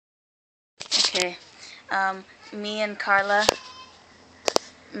Okay. Me and Karla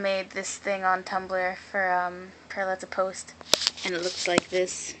made this thing on Tumblr for Perla to post, and it looks like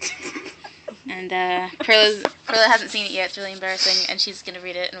this. And Perla hasn't seen it yet. It's really embarrassing, and she's gonna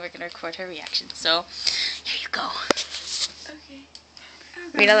read it, and we're gonna record her reaction. So here you go. Okay.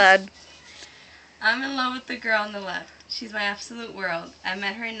 Read aloud. I'm in love with the girl on the left. She's my absolute world. I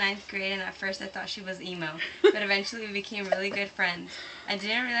met her in 9th grade, and at first I thought she was emo, but eventually we became really good friends. I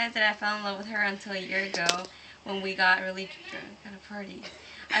didn't realize that I fell in love with her until a year ago when we got really drunk at a party.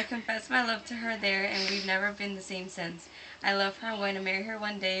 I confessed my love to her there, and we've never been the same since. I love her and want to marry her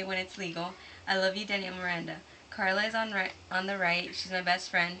one day when it's legal. I love you, Danielle Miranda. Karla is on the right. She's my best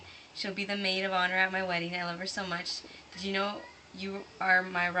friend. She'll be the maid of honor at my wedding. I love her so much. Did you know you are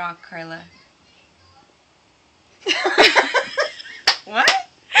my rock, Karla? What?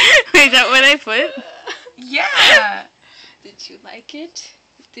 Wait, is that what I put? Yeah. Did you like it?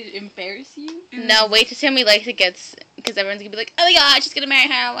 Did it embarrass you? No, wait to see how many likes it gets, because everyone's gonna be like, oh my god, she's gonna marry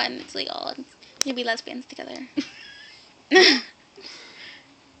her when it's legal. And we're gonna be lesbians together. This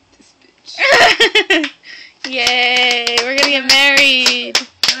bitch. Yay, we're gonna get married.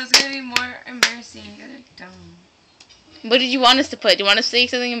 That was gonna be more embarrassing. You guys are dumb. What did you want us to put? Do you want us to say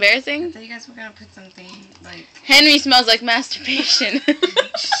something I embarrassing? thought you guys were gonna put something like. Henry smells like masturbation.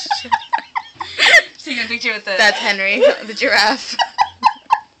 Take a picture with the. That's Henry, the giraffe.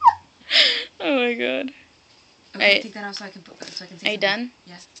 Oh my god. Okay, Right. take that off so I can put. So I can. Are you done?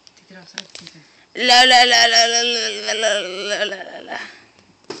 Yeah. Take that off so I can take it. La la la la la la la la la la.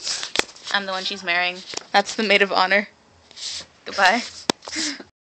 I'm the one she's marrying. That's the maid of honor. Goodbye.